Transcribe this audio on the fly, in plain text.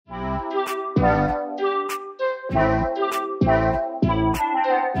Hey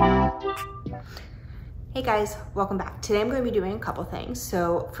guys, welcome back. Today I'm going to be doing a couple things.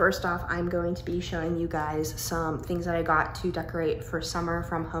 So first off, I'm going to be showing you guys some things that I got to decorate for summer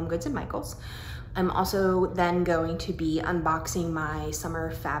from Home Goods and Michaels. I'm also then going to be unboxing my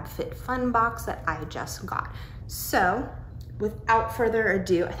summer FabFitFun box that I just got. So without further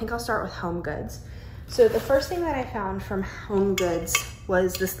ado, I think I'll start with Home Goods. So the first thing that I found from Home Goods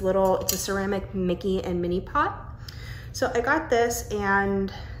was this little, it's a ceramic Mickey and Minnie pot. So I got this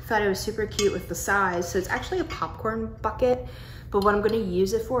and thought it was super cute with the size. So it's actually a popcorn bucket, but what I'm going to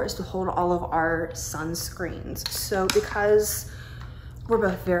use it for is to hold all of our sunscreens. So because we're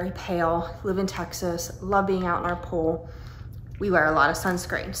both very pale, live in Texas, love being out in our pool, we wear a lot of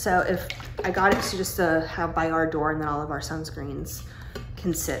sunscreen. So if I got it just to have by our door, and then all of our sunscreens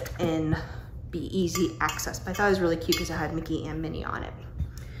can sit in, be easy access. But I thought it was really cute because it had Mickey and Minnie on it.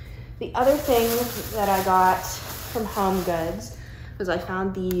 The other thing that I got from Home Goods was I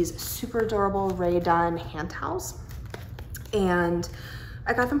found these super adorable Rae Dunn hand towels, and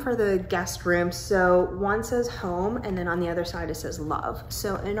I got them for the guest room. So one says home, and then on the other side it says love.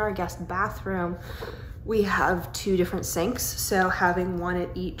 So in our guest bathroom, we have two different sinks. So having one at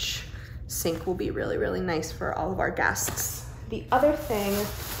each sink will be really, really nice for all of our guests. The other thing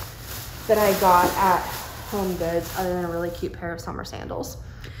that I got at Home Goods, other than a really cute pair of summer sandals,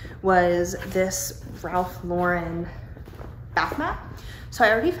 was this Ralph Lauren bath mat. So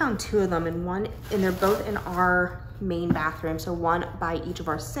I already found two of them, and they're both in our main bathroom, so one by each of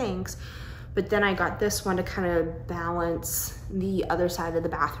our sinks. But then I got this one to kind of balance the other side of the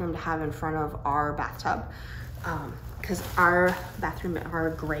bathroom to have in front of our bathtub, because our bathroom are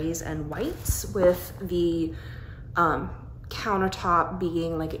grays and whites, with the countertop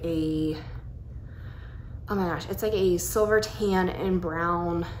being like a, oh my gosh, it's like a silver tan and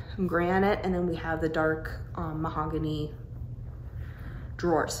brown granite, and then we have the dark mahogany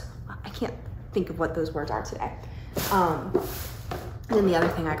drawers. I can't think of what those words are today. And then the other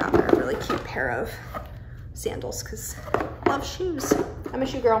thing I got were a really cute pair of sandals, because I love shoes. I'm a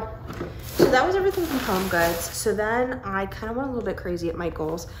shoe girl. So that was everything from Home Goods. So then I kind of went a little bit crazy at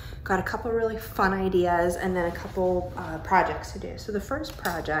Michaels, got a couple really fun ideas, and then a couple projects to do. So the first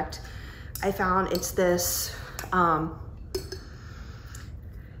project I found, it's this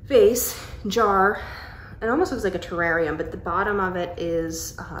vase jar. It almost looks like a terrarium, but the bottom of it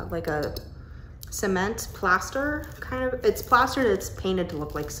is like a cement plaster kind of. It's plastered, it's painted to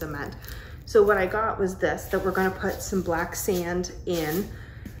look like cement. So what I got was this, that we're gonna put some black sand in,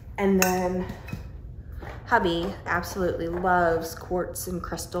 and then hubby absolutely loves quartz and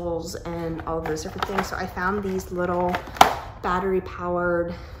crystals and all of those different things. So I found these little battery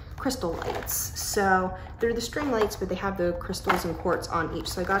powered crystal lights. So they're the string lights, but they have the crystals and quartz on each.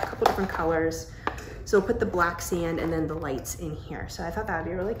 So I got a couple different colors. So we'll put the black sand and then the lights in here. So I thought that'd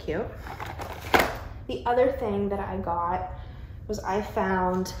be really cute. The other thing that I got was I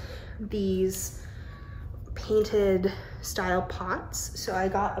found these painted style pots. So I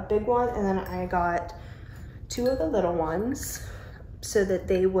got a big one, and then I got two of the little ones so that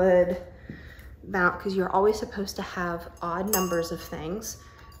they would mount, because you're always supposed to have odd numbers of things.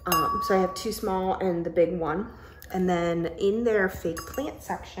 So I have two small and the big one. And then in their fake plant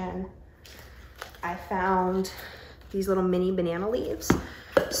section, I found these little mini banana leaves.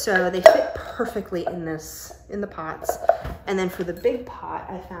 So they fit perfectly in the pots. And then for the big pot,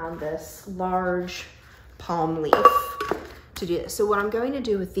 I found this large palm leaf to do this. So what I'm going to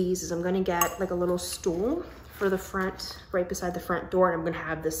do with these is I'm going to get like a little stool for the front, right beside the front door. And I'm going to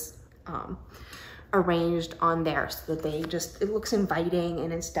have this arranged on there so that it looks inviting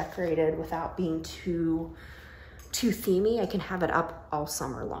and it's decorated without being too themey. I can have it up all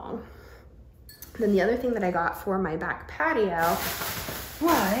summer long. Then the other thing that I got for my back patio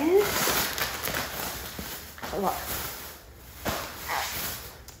was,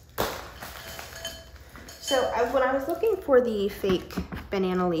 so when I was looking for the fake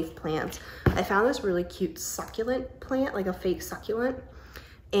banana leaf plants, I found this really cute succulent plant, like a fake succulent,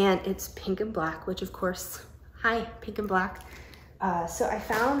 and it's pink and black, which of course, hi, pink and black. So I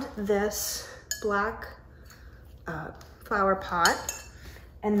found this black flower pot,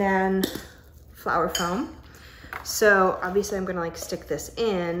 and then flower foam. So obviously I'm gonna like stick this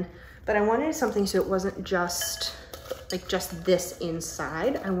in, but I wanted something so it wasn't just this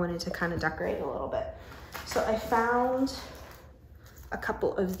inside. I wanted to kind of decorate a little bit. So I found a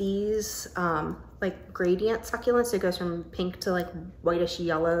couple of these like gradient succulents. It goes from pink to like whitish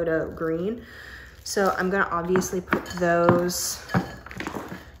yellow to green. So I'm gonna obviously put those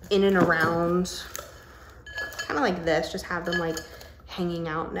in and around, kind of like this, just have them like hanging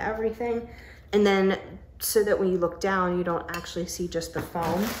out and everything. And then so that when you look down, you don't actually see just the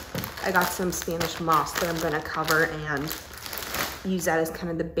foam, I got some Spanish moss that I'm gonna cover and use that as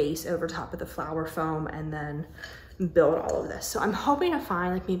kind of the base over top of the flower foam and then build all of this. So I'm hoping to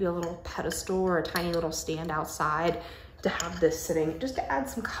find like maybe a little pedestal or a tiny little stand outside to have this sitting, just to add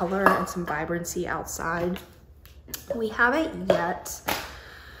some color and some vibrancy outside. We haven't yet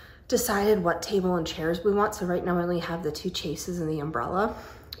decided what table and chairs we want. So right now I only have the 2 chases and the umbrella,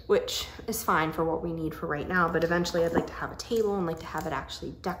 which is fine for what we need for right now. But eventually I'd like to have a table and like to have it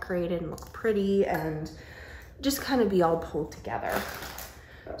actually decorated and look pretty and just kind of be all pulled together.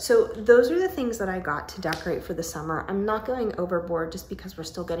 So those are the things that I got to decorate for the summer. I'm not going overboard just because we're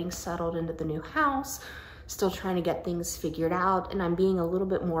still getting settled into the new house, still trying to get things figured out, and I'm being a little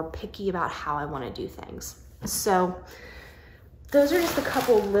bit more picky about how I want to do things. So those are just a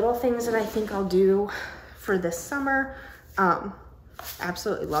couple little things that I think I'll do for this summer.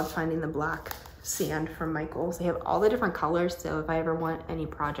 Absolutely love finding the black sand from Michael's. They have all the different colors, so if I ever want any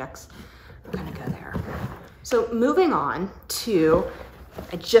projects, I'm gonna go there. So moving on to,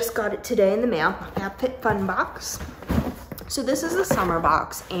 I just got it today in the mail, FabFitFun box. So this is a summer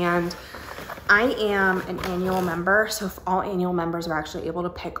box, and I am an annual member, so if all annual members are actually able to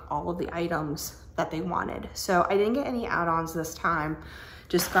pick all of the items that they wanted. So I didn't get any add-ons this time,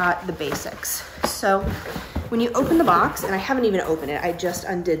 just got the basics. So when you open the box, and I haven't even opened it, I just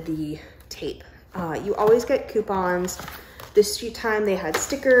undid the tape. You always get coupons. This time they had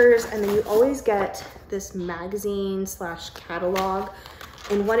stickers, and then you always get this magazine / catalog.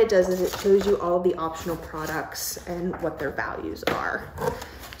 And what it does is it shows you all of the optional products and what their values are.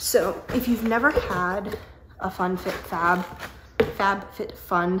 So if you've never had a FabFitFun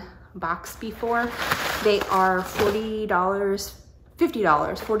box before, they are $40, $50,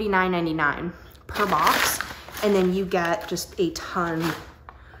 $49.99 per box. And then you get just a ton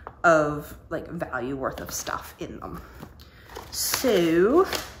of like value worth of stuff in them. So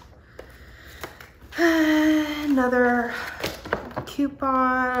another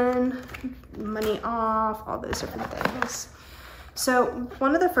coupon, money off, all those different things. So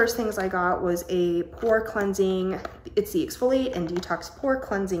one of the first things I got was a pore cleansing, it's the Exfoliate and Detox Pore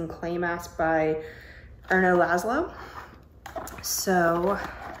Cleansing Clay Mask by Erno Laszlo. So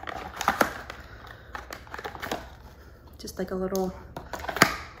just like a little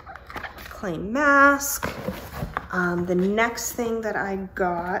clay mask. The next thing that I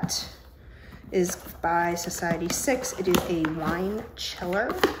got is by Society 6. It is a wine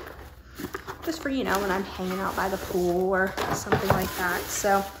chiller, just for, you know, when I'm hanging out by the pool or something like that.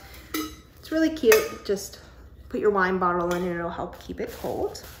 So it's really cute. Just put your wine bottle in and it'll help keep it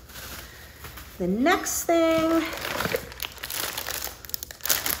cold. The next thing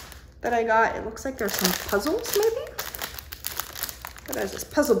that I got, it looks like there's some puzzles maybe. What is this?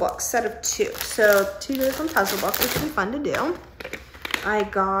 Puzzle box, set of 2. So 2 different puzzle books, which would be fun to do. I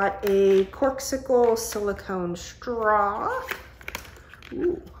got a corksicle silicone straw.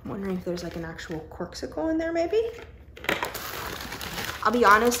 Ooh, I'm wondering if there's like an actual corksicle in there maybe. I'll be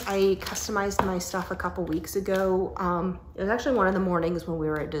honest, I customized my stuff a couple weeks ago. It was actually one of the mornings when we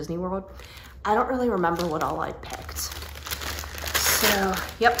were at Disney World. I don't really remember what all I picked. So,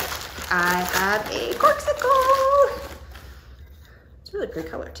 yep, I have a corksicle. It's a really pretty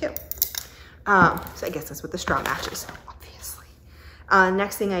color too. So I guess that's what the straw matches, obviously.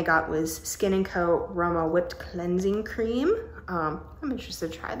 Next thing I got was Skin & Co. Roma Whipped Cleansing Cream. I'm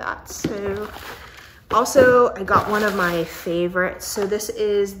interested to try that. So also I got one of my favorites. So this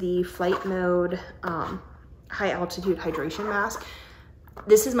is the Flight Mode High Altitude Hydration Mask.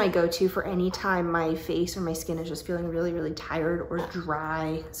 This is my go-to for any time my face or my skin is just feeling really, really tired or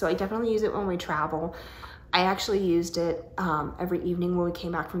dry. So I definitely use it when we travel. I actually used it every evening when we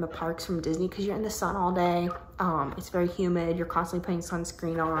came back from the parks from Disney, because you're in the sun all day. It's very humid. You're constantly putting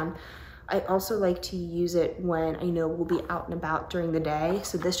sunscreen on. I also like to use it when I know we'll be out and about during the day.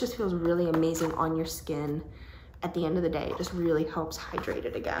 So this just feels really amazing on your skin at the end of the day. It just really helps hydrate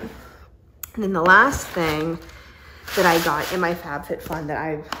it again. And then the last thing that I got in my FabFitFun that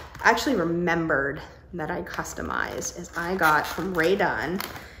I've actually remembered that I customized is I got from Ray Dunn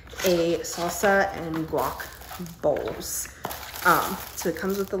a salsa and guac bowls. So it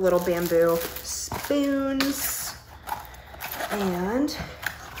comes with the little bamboo spoons and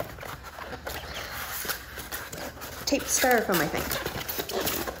taped styrofoam, I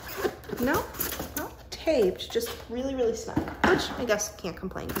think. No, not taped, just really, really snug, which I guess can't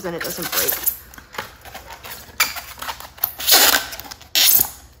complain because then it doesn't break.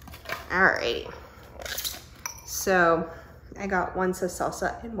 Alrighty, so I got one says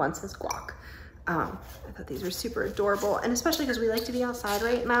salsa and one says guac. I thought these were super adorable, and especially because we like to be outside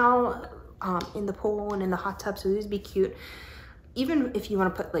right now, in the pool and in the hot tub, so these would be cute. Even if you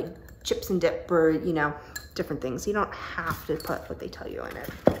want to put like chips and dip or, you know, different things, you don't have to put what they tell you in it.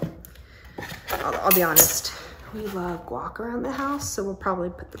 I'll be honest, we love guac around the house, so we'll probably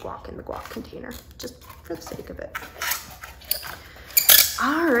put the guac in the guac container just for the sake of it.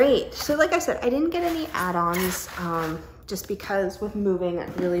 All right, so like I said, I didn't get any add-ons just because with moving, I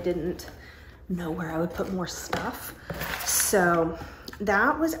really didn't know where I would put more stuff. So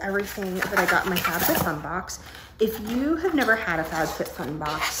that was everything that I got in my FabFitFun box. If you have never had a FabFitFun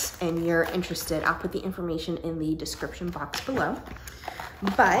box and you're interested, I'll put the information in the description box below.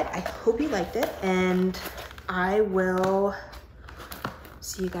 But I hope you liked it, and I will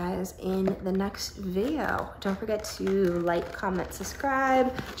see you guys in the next video. Don't forget to like, comment,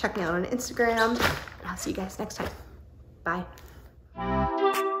 subscribe, check me out on Instagram, and I'll see you guys next time. Bye.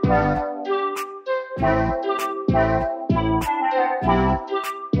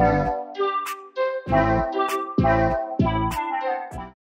 Bye.